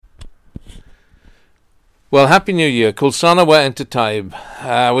Well, Happy New Year. Kul Sana wa anta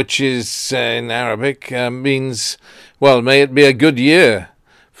tayyib, which is in Arabic means, well, may it be a good year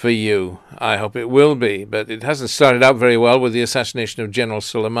for you. I hope it will be, but it hasn't started out very well with the assassination of General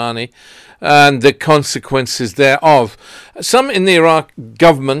Soleimani and the consequences thereof. Some in the Iraq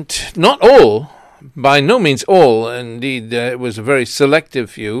government, not all, by no means all, indeed it was a very selective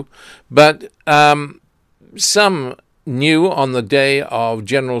few, but some knew on the day of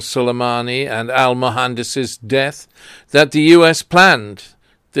General Soleimani and al-Mohandis's death that the U.S. planned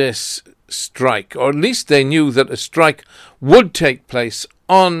this strike, or at least they knew that a strike would take place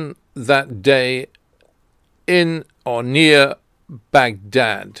on that day in or near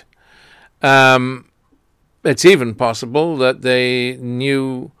Baghdad. It's even possible that they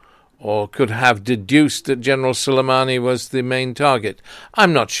knew or could have deduced that General Soleimani was the main target.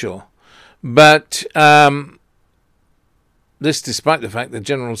 I'm not sure. But this despite the fact that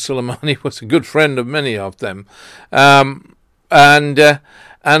General Soleimani was a good friend of many of them. And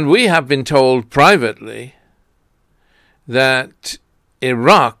we have been told privately that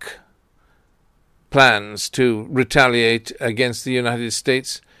Iraq plans to retaliate against the United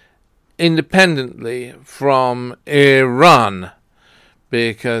States independently from Iran,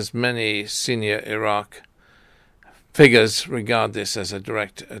 because many senior Iraq figures regard this as a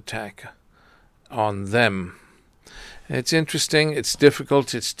direct attack on them. It's interesting, it's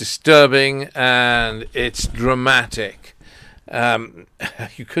difficult, it's disturbing, and it's dramatic.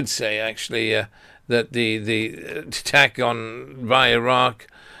 You could say, actually, that the attack by Iraq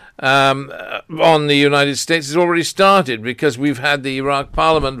on the United States has already started, because we've had the Iraq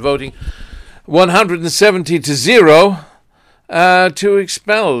Parliament voting 170-0 to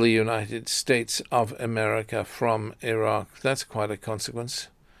expel the United States of America from Iraq. That's quite a consequence.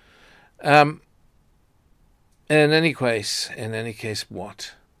 In any case,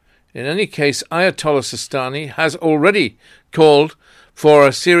 what? In any case, Ayatollah Sistani has already called for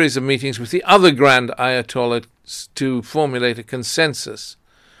a series of meetings with the other Grand Ayatollahs to formulate a consensus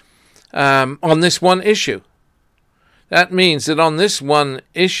on this one issue. That means that on this one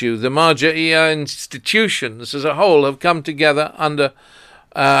issue, the Marja'iyah institutions as a whole have come together under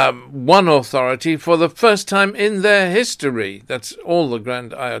one authority for the first time in their history. That's all the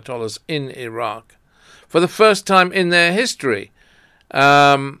Grand Ayatollahs in Iraq. For the first time in their history.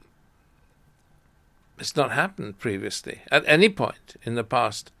 It's not happened previously, at any point in the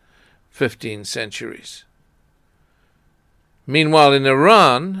past 15 centuries. Meanwhile, in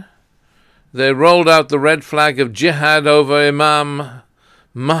Iran, they rolled out the red flag of jihad over Imam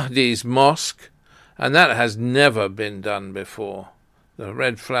Mahdi's mosque, and that has never been done before. The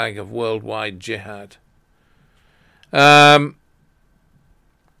red flag of worldwide jihad.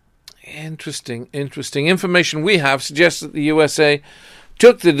 Interesting. Information we have suggests that the USA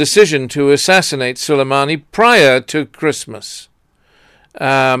took the decision to assassinate Soleimani prior to Christmas.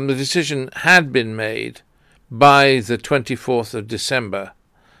 The decision had been made by the 24th of December.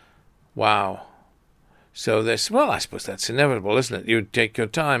 Wow. So I suppose that's inevitable, isn't it? You take your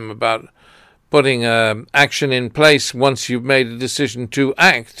time about putting action in place once you've made a decision to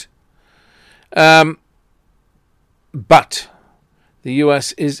act. But the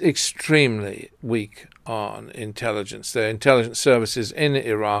U.S. is extremely weak on intelligence. Their intelligence services in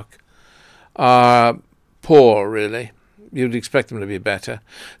Iraq are poor, really. You'd expect them to be better.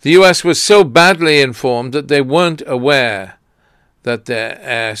 The U.S. was so badly informed that they weren't aware that their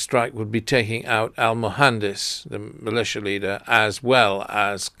airstrike would be taking out al-Mohandis, the militia leader, as well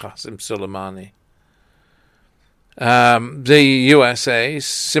as Qasem Soleimani. The USA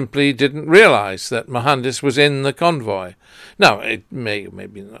simply didn't realize that Mohandis was in the convoy. Now, it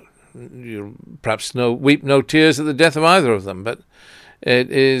maybe not. You'll perhaps weep no tears at the death of either of them, but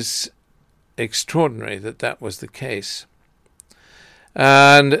it is extraordinary that was the case.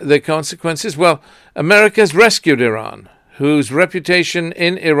 And the consequences? Well, America's rescued Iran, whose reputation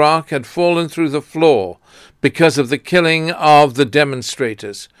in Iraq had fallen through the floor because of the killing of the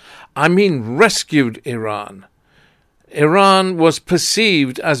demonstrators. I mean, rescued Iran. Iran was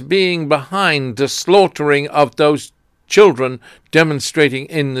perceived as being behind the slaughtering of those children demonstrating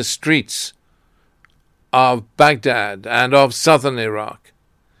in the streets of Baghdad and of southern Iraq.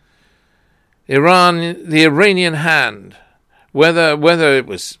 Iran, the Iranian hand, whether it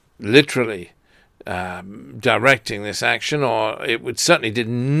was literally directing this action, or it certainly did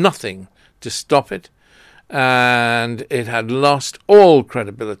nothing to stop it, and it had lost all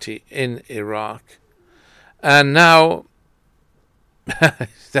credibility in Iraq. And now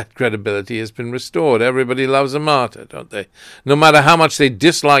that credibility has been restored. Everybody loves a martyr, don't they? No matter how much they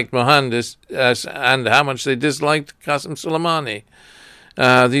disliked Mohandis and how much they disliked Qasem Soleimani.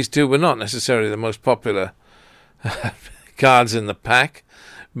 These two were not necessarily the most popular cards in the pack,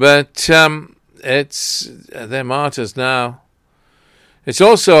 but they're martyrs now. It's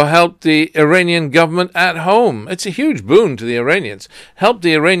also helped the Iranian government at home. It's a huge boon to the Iranians. Helped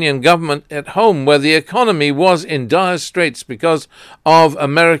the Iranian government at home, where the economy was in dire straits because of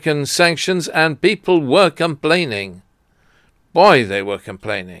American sanctions, and people were complaining. Boy, they were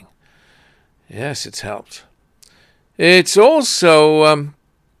complaining. Yes, it's helped. It's also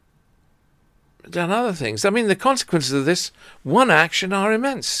done other things. I mean, the consequences of this one action are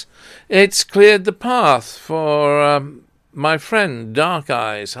immense. It's cleared the path for my friend Dark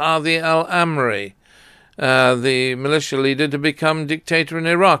Eyes, Hadi al-Amri, the militia leader, to become dictator in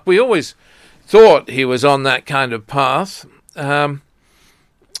Iraq. We always thought he was on that kind of path, but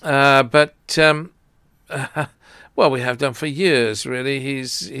well, we have done for years, really.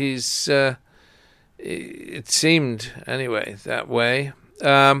 He's it seemed, anyway, that way.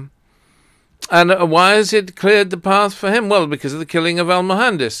 And why has it cleared the path for him? Well, because of the killing of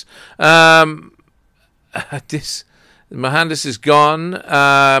al-Mohandes. Mohandes is gone.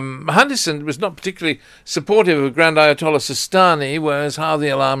 Mohandes was not particularly supportive of Grand Ayatollah Sistani, whereas Hadi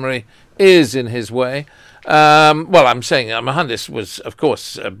al-Amri is in his way. Well, I'm saying Mohandes was, of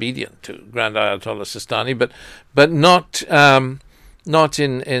course, obedient to Grand Ayatollah Sistani, but not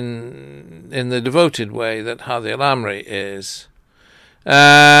in the devoted way that Hadi al-Amri is.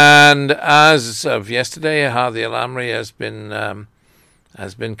 And as of yesterday, Hadi al-Amri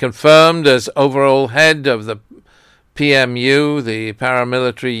has been confirmed as overall head of the PMU, the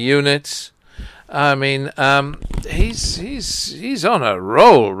paramilitary units. I mean, he's on a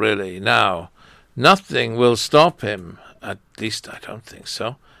roll really now. Nothing will stop him. At least I don't think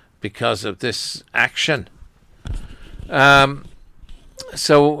so, because of this action. So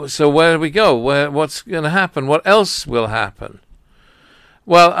where do we go? What's going to happen? What else will happen?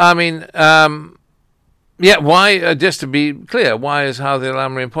 Well, I mean, why? Just to be clear, why is Hadi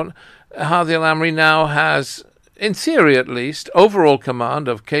al-Amri important? Hadi al-Amri now has, in theory at least, overall command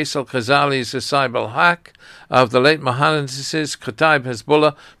of Qais al-Khazali's Saib al-Haq, of the late Mohandes' Kataib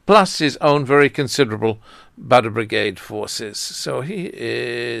Hezbollah, plus his own very considerable Badr Brigade forces. So he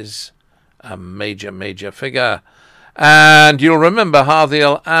is a major, major figure. And you'll remember Hadi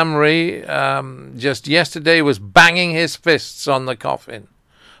al-Amri just yesterday was banging his fists on the coffin,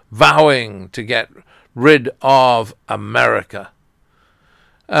 vowing to get rid of America.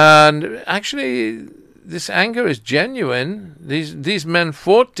 And actually, this anger is genuine. These men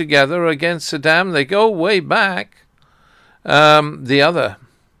fought together against Saddam. They go way back. The other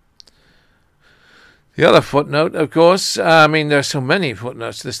footnote, of course, I mean, there's so many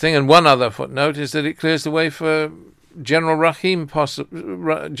footnotes to this thing, and one other footnote is that it clears the way for General Rahim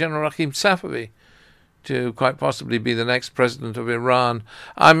Safavi to quite possibly be the next president of Iran.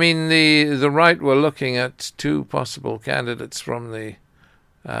 I mean, the right were looking at two possible candidates from the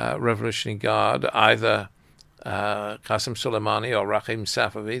Revolutionary Guard, either Qasem Soleimani or Rahim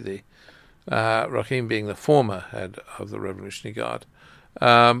Safavi, Rahim being the former head of the Revolutionary Guard.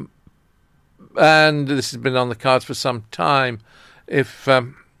 And this has been on the cards for some time. If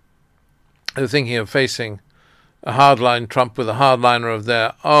they're thinking of facing a hardline Trump with a hardliner of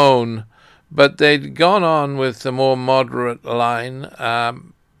their own, but they'd gone on with the more moderate line.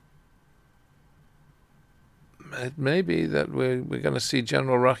 It may be that we're going to see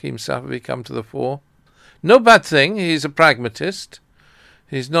General Rahim Safavi come to the fore. No bad thing. He's a pragmatist.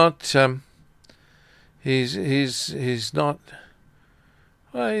 He's not. He's not.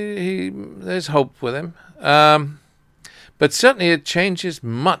 Well, there's hope with him. But certainly it changes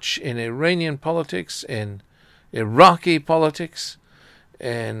much in Iranian politics, in Iraqi politics,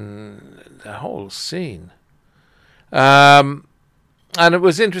 in the whole scene. And it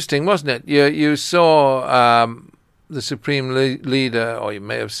was interesting, wasn't it? You saw the Supreme Leader, or you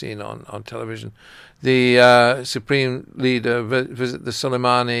may have seen on television, the Supreme Leader visit the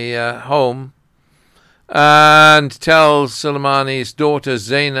Soleimani home and tell Soleimani's daughter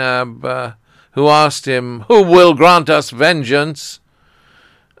Zainab, who asked him, "Who will grant us vengeance?"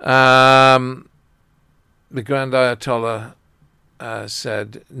 The Grand Ayatollah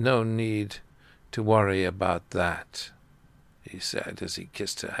said, "No need to worry about that," he said as he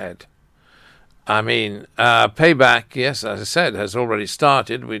kissed her head. I mean, payback, yes, as I said, has already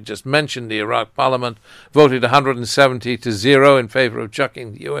started. We just mentioned the Iraq Parliament voted 170-0 in favor of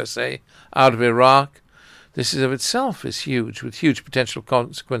chucking the USA out of Iraq. This of itself is huge, with huge potential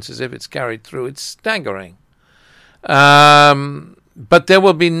consequences if it's carried through. It's staggering. But there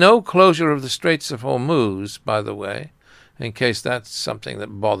will be no closure of the Straits of Hormuz, by the way, in case that's something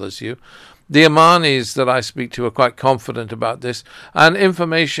that bothers you. The Omanis that I speak to are quite confident about this, and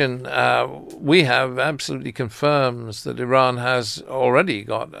information we have absolutely confirms that Iran has already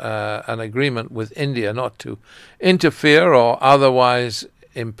got an agreement with India not to interfere or otherwise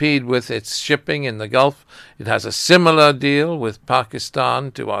impede with its shipping in the Gulf. It has a similar deal with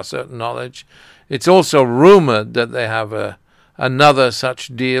Pakistan, to our certain knowledge. It's also rumored that they have another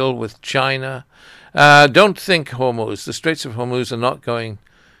such deal with China. Don't think Hormuz. The Straits of Hormuz are not going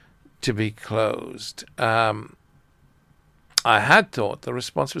to be closed. I had thought the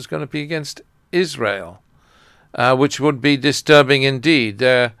response was going to be against Israel, which would be disturbing indeed.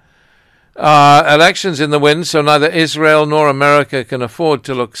 There are elections in the wind, so neither Israel nor America can afford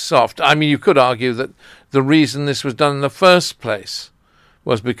to look soft. I mean, you could argue that the reason this was done in the first place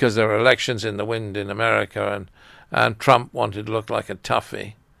was because there are elections in the wind in America, and Trump wanted to look like a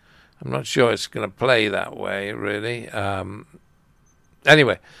toughie. I'm not sure it's going to play that way, really.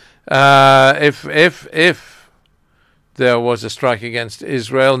 Anyway, if there was a strike against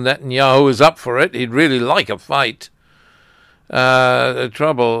Israel, Netanyahu is up for it. He'd really like a fight. The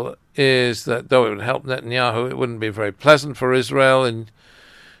trouble is that though it would help Netanyahu, it wouldn't be very pleasant for Israel. In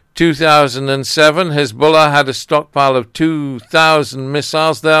 2007, Hezbollah had a stockpile of 2,000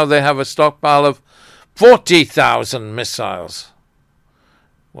 missiles. Now they have a stockpile of 40,000 missiles.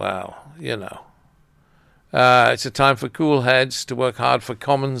 Well, you know. It's a time for cool heads to work hard for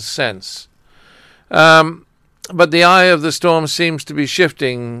common sense. But the eye of the storm seems to be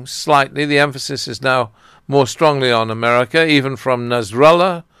shifting slightly. The emphasis is now more strongly on America, even from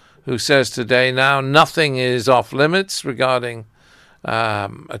Nasrallah, who says today now nothing is off limits regarding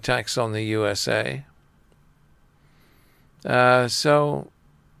attacks on the USA. So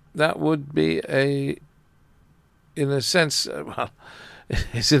that would be in a sense, well,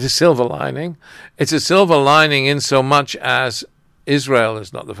 is it a silver lining? It's a silver lining in so much as Israel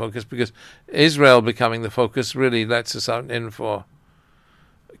is not the focus, because Israel becoming the focus really lets us out in for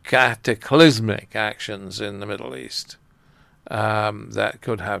cataclysmic actions in the Middle East that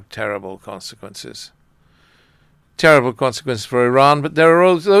could have terrible consequences. Terrible consequences for Iran, but there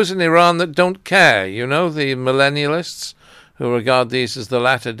are those in Iran that don't care, you know, the millennialists who regard these as the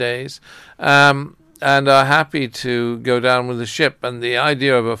latter days, and are happy to go down with the ship. And the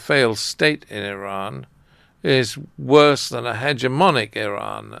idea of a failed state in Iran is worse than a hegemonic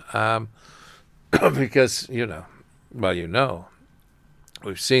Iran, because,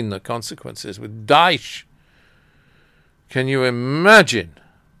 we've seen the consequences with Daesh. Can you imagine?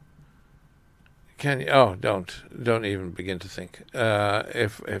 Don't even begin to think.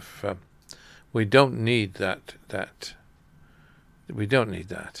 If we don't need that. We don't need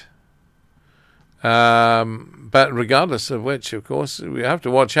that. But regardless of which, of course, we have to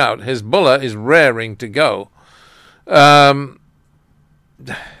watch out. Hezbollah is raring to go.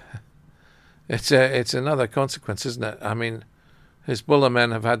 It's another consequence, isn't it? I mean, Hezbollah men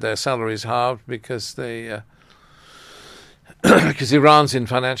have had their salaries halved because because Iran's in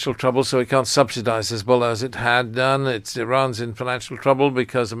financial trouble, so it can't subsidize Hezbollah as it had done. Iran's in financial trouble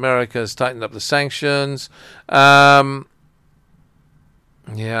because America has tightened up the sanctions.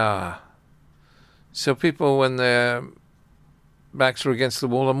 Yeah. So people, when their backs are against the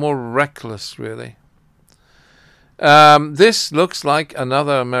wall, are more reckless, really. This looks like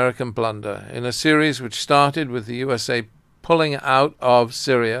another American blunder in a series which started with the USA pulling out of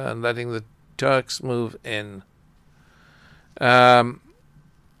Syria and letting the Turks move in. And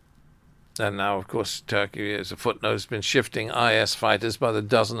now, of course, Turkey, as a footnote, has been shifting IS fighters by the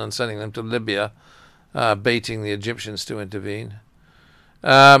dozen and sending them to Libya, baiting the Egyptians to intervene.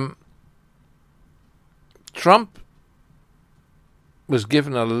 Trump was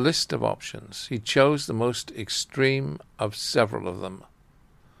given a list of options. He chose the most extreme of several of them.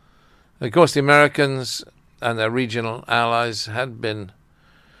 Of course, the Americans and their regional allies had been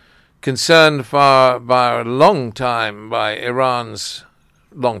concerned by a long time by Iran's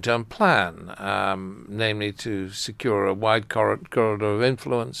long-term plan, namely to secure a wide corridor of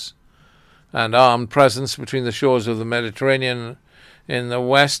influence and armed presence between the shores of the Mediterranean in the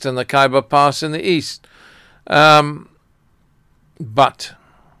west and the Khyber Pass in the east. But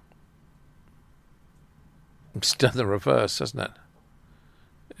it's done the reverse, hasn't it?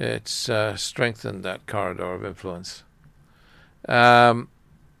 It's strengthened that corridor of influence.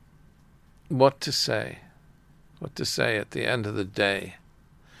 What to say? What to say at the end of the day?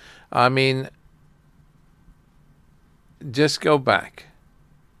 I mean, just go back.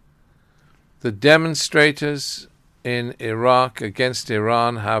 The demonstrators in Iraq against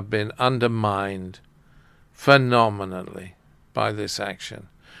Iran have been undermined phenomenally by this action.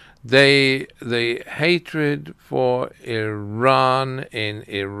 The hatred for Iran in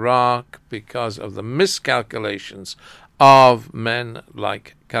Iraq because of the miscalculations of men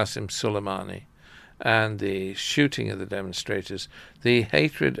like Qasem Soleimani and the shooting of the demonstrators, the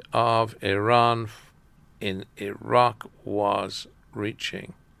hatred of Iran in Iraq was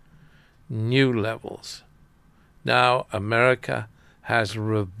reaching new levels. Now America has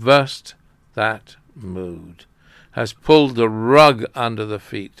reversed that mood, has pulled the rug under the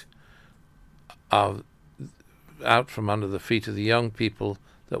feet out from under the feet of the young people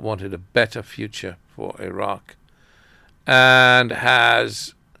that wanted a better future for Iraq, and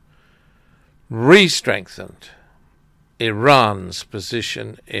has re-strengthened Iran's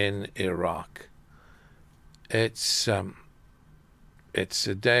position in Iraq. It's a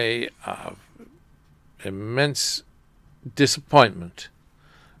day of immense disappointment.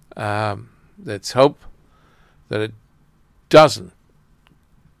 Let's hope that it doesn't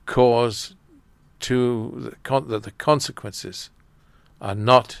cause that the consequences are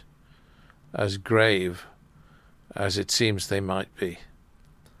not as grave as it seems they might be.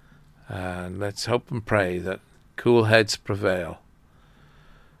 And let's hope and pray that cool heads prevail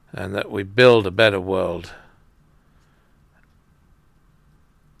and that we build a better world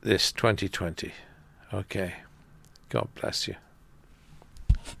this 2020. Okay. God bless you.